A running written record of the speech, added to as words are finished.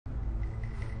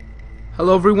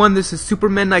Hello everyone, this is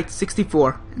Superman Knight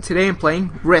 64, and today I'm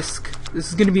playing Risk. This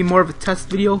is going to be more of a test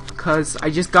video, because I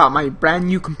just got my brand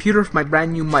new computer for my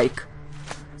brand new mic.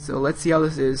 So let's see how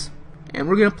this is. And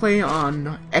we're going to play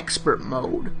on expert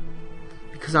mode,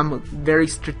 because I'm very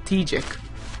strategic,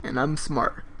 and I'm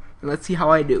smart. And let's see how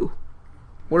I do.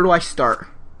 Where do I start?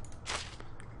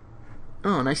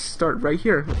 Oh, nice start right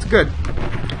here. That's good.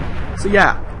 So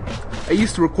yeah, I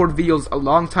used to record videos a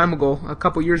long time ago, a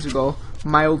couple years ago.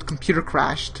 My old computer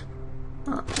crashed,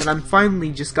 and I'm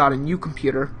finally just got a new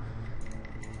computer,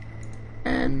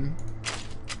 and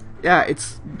yeah,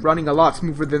 it's running a lot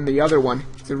smoother than the other one.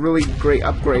 It's a really great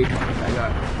upgrade I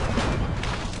got.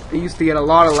 I used to get a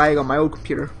lot of lag on my old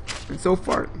computer, and so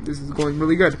far this is going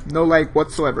really good. No lag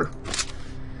whatsoever.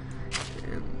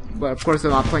 But of course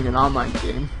I'm not playing an online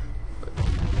game. But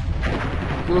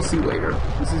we'll see later.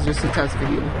 This is just a test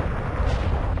video.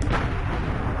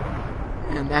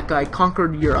 And that guy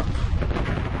conquered Europe.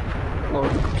 Or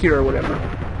the computer or whatever.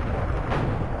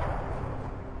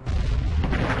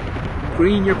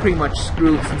 Green, you're pretty much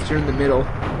screwed since you're in the middle.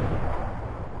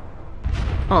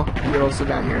 Oh, you're also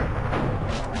down here.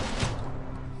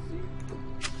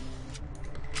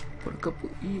 Put a couple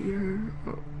here.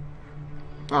 Oh.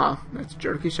 Ah, that's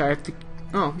jerkish. I have to...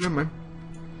 Oh, never mind.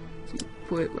 So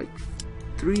put like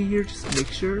 3 here just to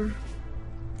make sure.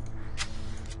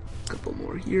 Couple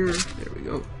more here. There we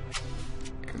go.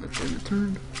 And let's end the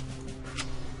turn.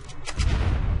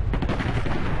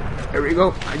 There we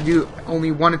go. I do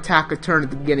only one attack a turn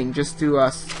at the beginning just to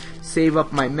save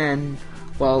up my men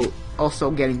while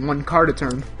also getting one card a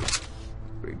turn.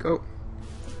 There we go.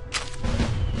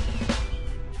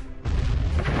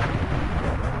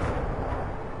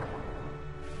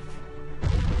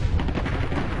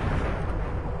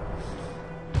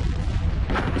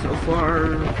 So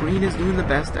far, Green is doing the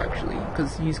best, actually,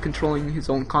 because he's controlling his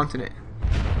own continent.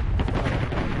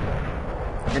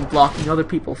 And blocking other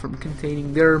people from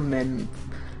containing their men.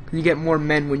 Because you get more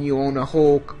men when you own a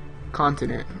whole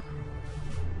continent.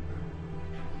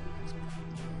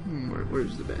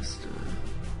 Where's the best?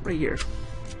 Right here.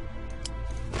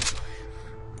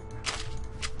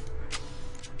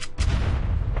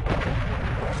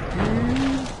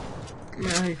 And,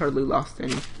 yeah, I hardly lost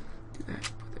any. Do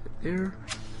that, put that there.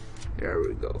 There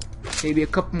we go. Maybe a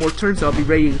couple more turns, I'll be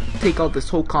ready to take out this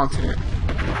whole continent.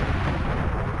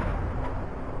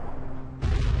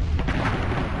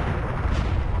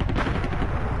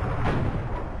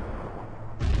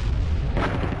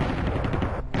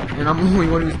 And I'm the only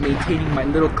one who's maintaining my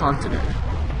little continent.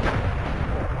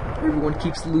 Everyone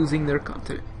keeps losing their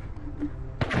continent.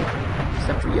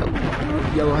 Except for Yellow.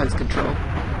 Yellow has control.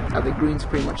 Now the Green's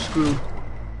pretty much screwed.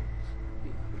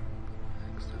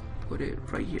 Put it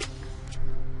right here.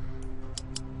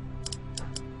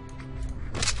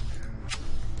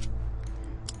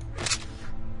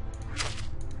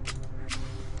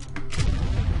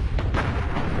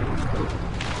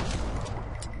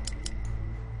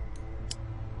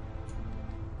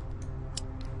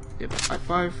 Yep,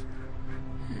 5-5.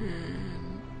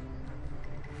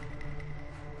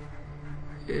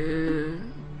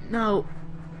 And now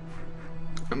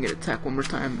I'm gonna attack one more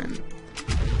time, and you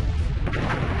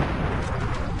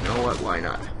know what? Why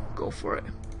not? Go for it.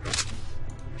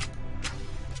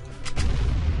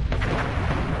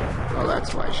 Oh,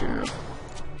 that's why I shouldn't have.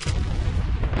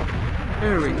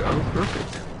 There we go.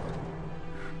 Perfect.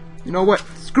 You know what?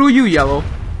 Screw you, Yellow.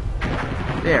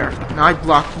 There. Now I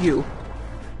block you.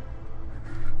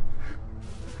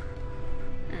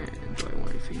 And do I want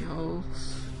anything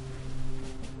else?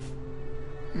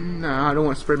 No, I don't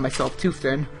want to spread myself too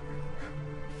thin.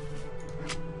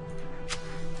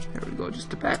 There we go, just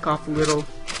to back off a little.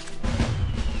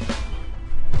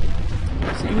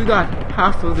 See, we got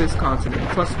half of this continent,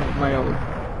 plus my own.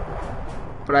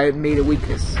 But I have made a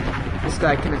weakness. This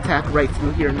guy can attack right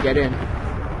through here and get in.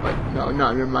 But no,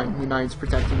 never mind. The 9's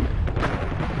protecting it.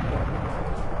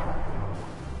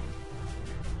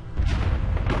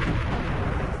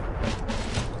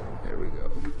 There we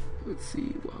go. Let's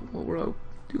see what we'll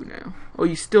do now. Oh,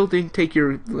 you still didn't take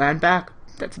your land back?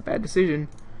 That's a bad decision.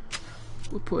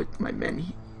 We'll put my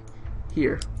men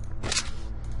here.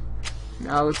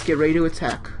 Now let's get ready to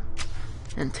attack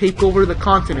and take over the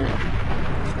continent.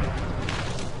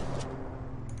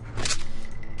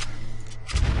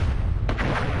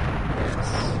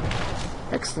 Yes.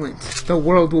 Excellent. The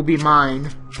world will be mine.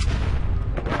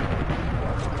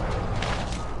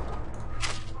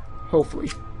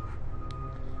 Hopefully.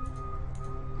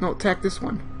 No, attack this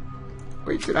one.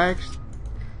 Wait, did I actually...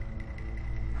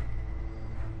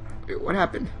 Wait, what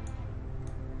happened?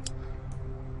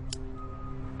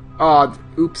 Oh,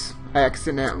 oops. I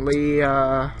accidentally,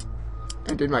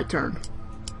 ended my turn.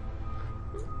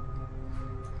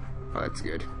 Oh, that's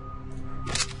good.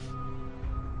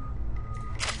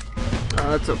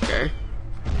 That's okay.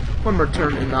 One more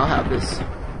turn and I'll have this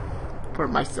for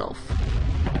myself.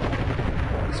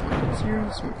 This one goes here,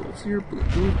 this one goes here, boom,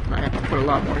 boom. I have to put a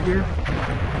lot more here.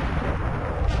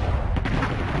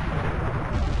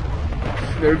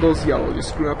 There goes yellow, just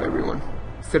screwing up everyone.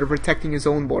 Instead of protecting his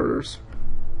own borders.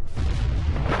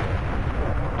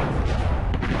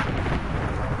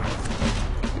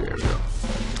 There we go.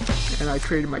 And I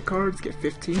traded my cards, get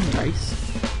 15, nice.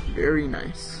 Very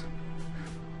nice.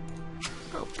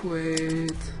 I'll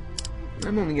put...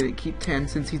 I'm only gonna keep 10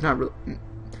 since he's not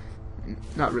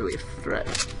really a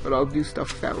threat. But I'll do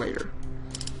stuff with that later.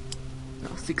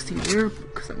 Now 16 here,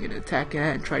 because I'm gonna attack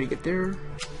that and try to get there.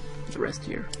 The rest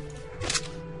here.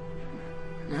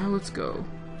 Now let's go.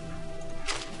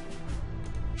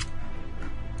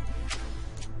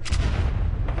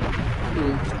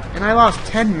 Ooh. And I lost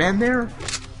 10 men there?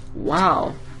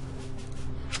 Wow.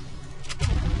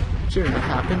 Shouldn't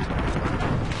have happened.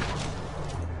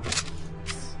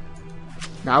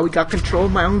 Now we got control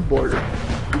of my own border.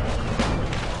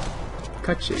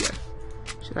 Cut you yet.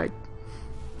 Should I?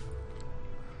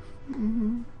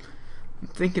 I'm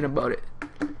thinking about it.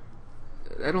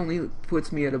 That only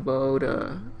puts me at about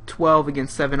 12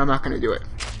 against 7. I'm not going to do it.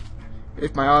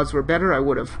 If my odds were better, I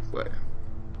would have. But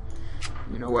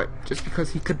you know what? Just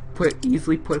because he could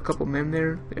easily put a couple men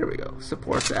there. There we go.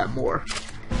 Support that more.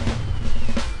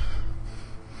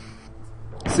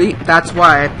 See, that's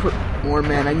why I put more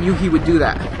men. I knew he would do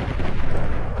that.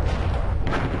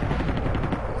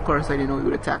 Of course, I didn't know he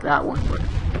would attack that one, but...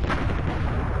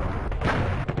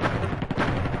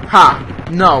 Ha!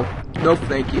 No. No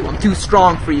thank you. I'm too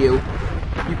strong for you.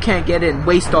 You can't get in.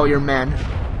 Waste all your men.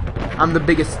 I'm the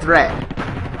biggest threat.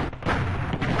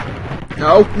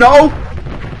 No! No!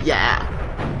 Yeah!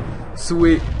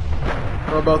 Sweet.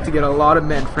 I'm about to get a lot of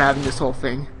men for having this whole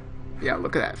thing. Yeah,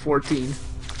 look at that. 14.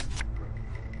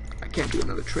 Can't do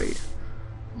another trade.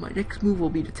 My next move will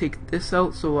be to take this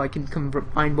out so I can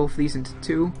combine both of these into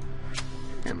 2.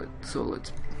 And let's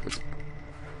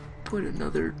put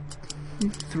another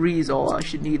 3 is all I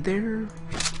should need there.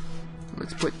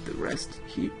 Let's put the rest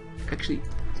here. Actually,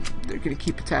 they're gonna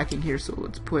keep attacking here, so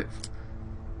let's put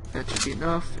that should be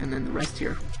enough, and then the rest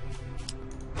here.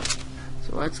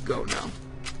 So let's go now.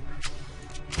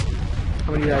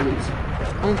 How many did I lose?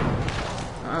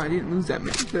 Oh, I didn't lose that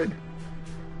many. Good.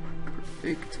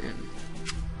 Perfect. And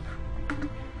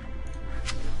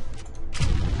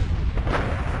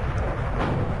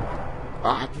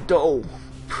dough.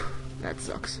 That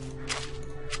sucks.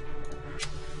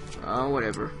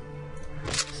 Whatever.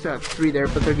 Still have 3 there,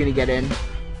 but they're gonna get in.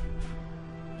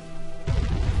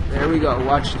 There we go.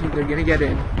 Watch, they're gonna get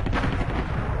in.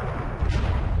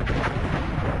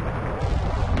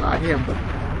 Not him, but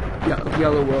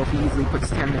yellow will if he easily puts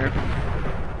 10 there.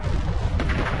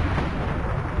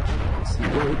 Let's see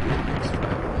what we do next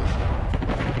round.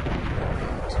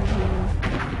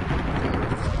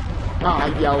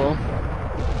 1, 2. Yellow.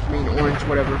 I mean orange,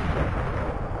 whatever.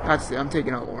 That's it. I'm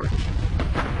taking out orange.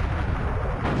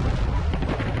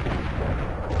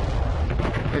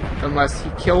 Unless he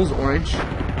kills orange,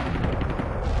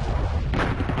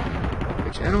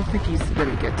 which I don't think he's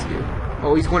gonna get to.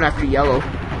 Oh, he's going after yellow.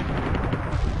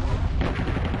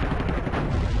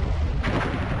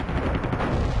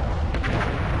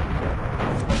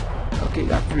 Okay,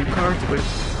 got 3 cards, but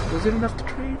was it enough to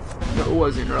trade? No, it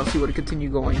wasn't, or else he would have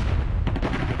continued going.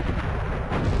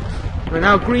 But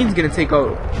now green's gonna take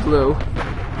out blue.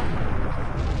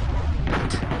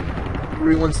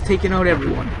 Everyone's taking out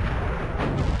everyone.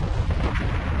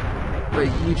 But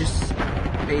you just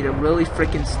made a really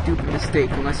freaking stupid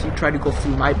mistake unless you try to go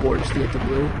through my boards to get the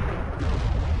blue.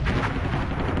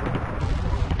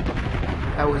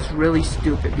 That was really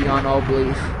stupid beyond all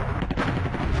belief.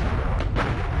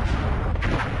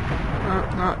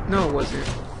 No, it wasn't.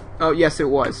 Oh, yes, it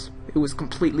was. It was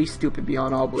completely stupid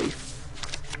beyond all belief.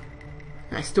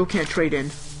 And I still can't trade in.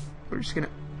 We're just gonna...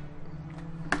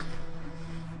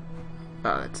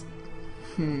 that's...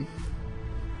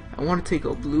 I want to take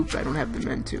out blue, but I don't have the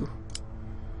men to.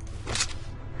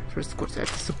 First, of course, I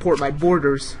have to support my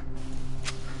borders.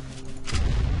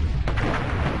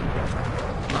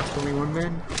 Lost only 1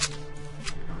 man.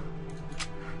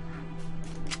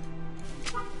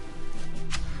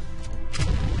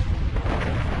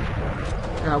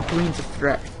 Now green's a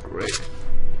threat. Great.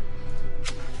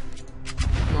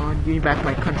 Come on, give me back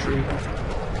my country.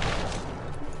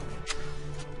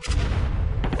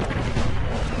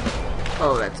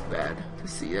 Oh, that's bad to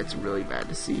see. That's really bad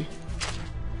to see.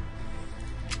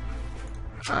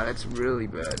 That's really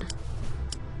bad.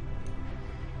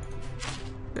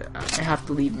 I have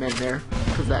to leave men there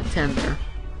because that 10 there.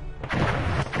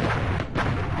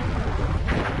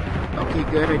 Okay,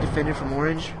 good. I defended from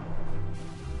orange.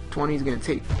 20 is gonna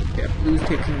take. Yeah, blue's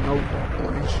taking out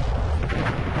orange.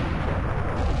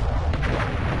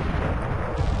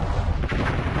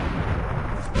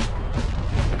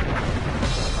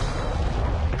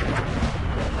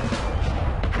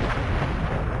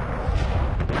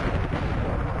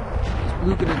 Is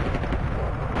blue gonna?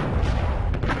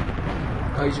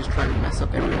 Oh, he's just trying to mess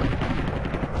up everyone.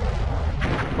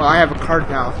 Well, I have a card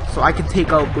now, so I can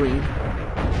take out green.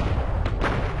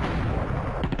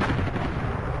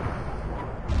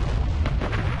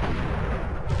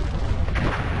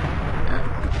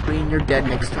 Green, you're dead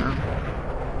next turn.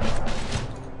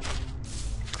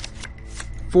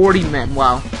 40 men,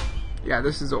 wow. Yeah,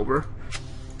 this is over.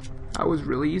 That was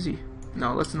really easy.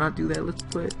 No, let's not do that. Let's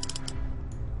put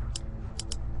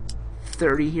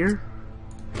 30 here.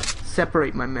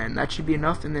 Separate my men. That should be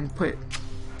enough. And then put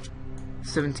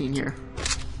 17 here.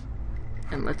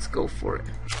 And let's go for it.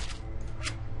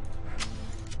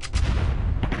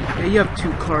 Yeah, you have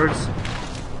 2 cards.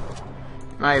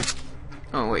 I have...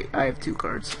 Oh wait, I have 2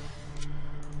 cards.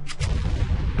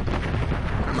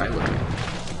 What am I looking at?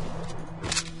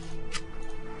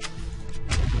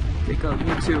 Take out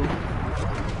you 2.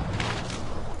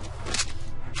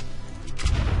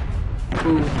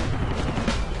 Boom.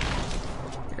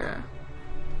 Yeah.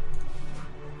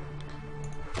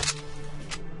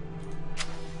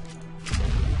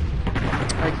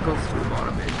 I can go through the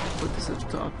bottom and put this at the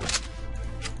top.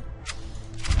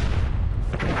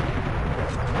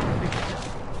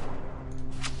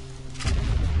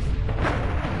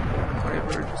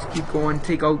 Whatever, just keep going,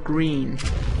 take out green.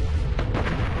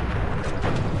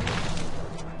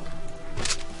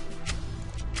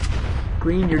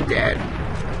 Green, you're dead.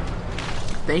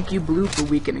 Thank you, blue, for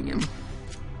weakening him.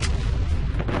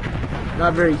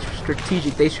 Not very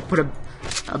strategic. They should put a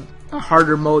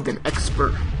harder mode than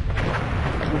expert.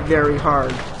 Like, very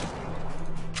hard.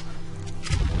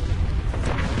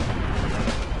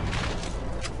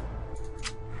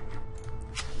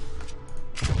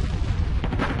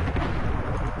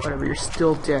 Whatever, you're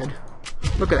still dead.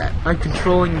 Look at that. I'm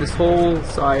controlling this whole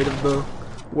side of the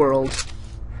world.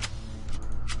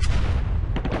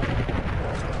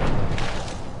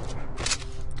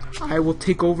 I will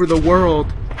take over the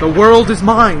world. The world is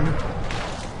mine.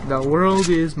 The world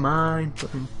is mine.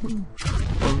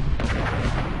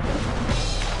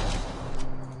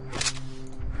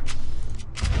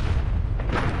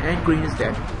 And green is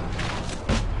dead.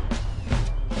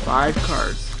 5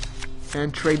 cards.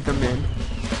 And trade them in.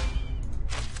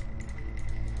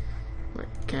 Wait,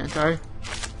 can't I?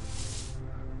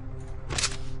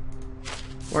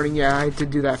 Warning, yeah, I had to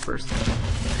do that first.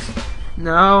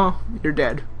 No, you're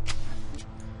dead.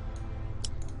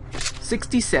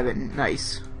 67,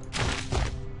 nice.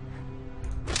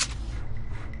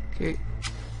 Okay.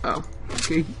 Oh,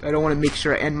 okay. I don't want to make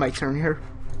sure I end my turn here.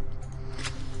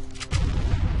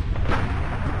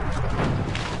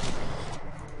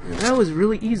 And that was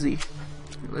really easy.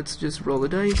 Let's just roll the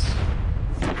dice.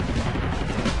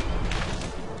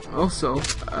 Also,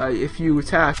 if you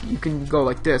attack, you can go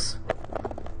like this.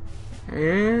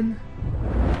 And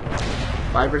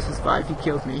 5 versus 5, he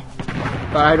killed me.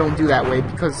 But I don't do that way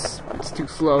because it's too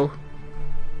slow.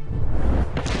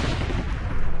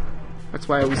 That's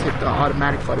why I always hit the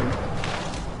automatic button.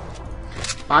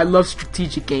 I love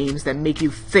strategic games that make you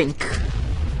think.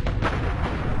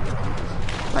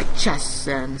 Like chess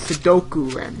and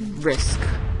Sudoku and Risk.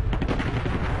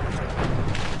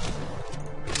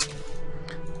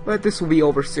 But this will be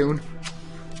over soon.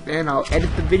 Then I'll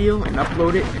edit the video and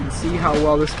upload it and see how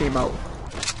well this came out.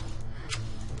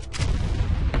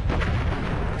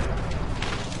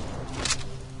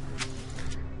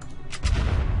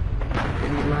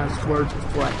 Last words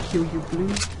before I kill you, blue.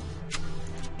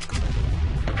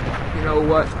 You know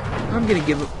what? I'm gonna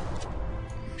give it.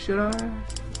 Should I?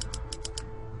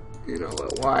 You know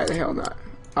what? Why the hell not?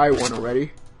 I won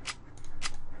already.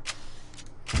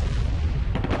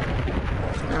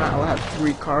 And I'll have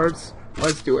 3 cards.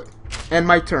 Let's do it. End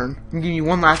my turn. I'm giving you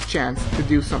one last chance to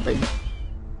do something.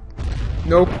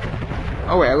 Nope.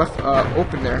 Oh wait, I left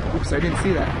open there. Oops, I didn't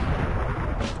see that.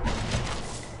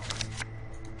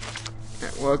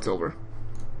 Well, it's over.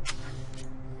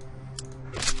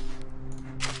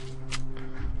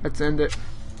 Let's end it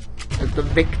as the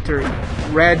victory.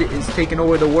 Red is taking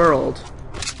over the world.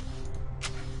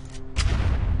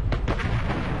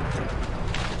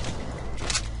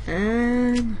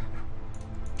 And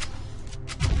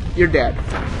you're dead.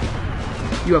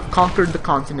 You have conquered the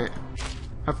continent.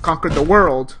 Have conquered the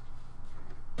world.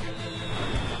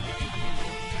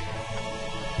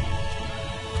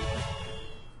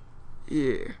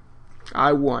 Yeah,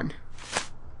 I won.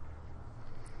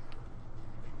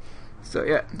 So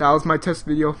yeah, that was my test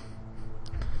video.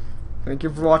 Thank you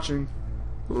for watching.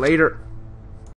 Later.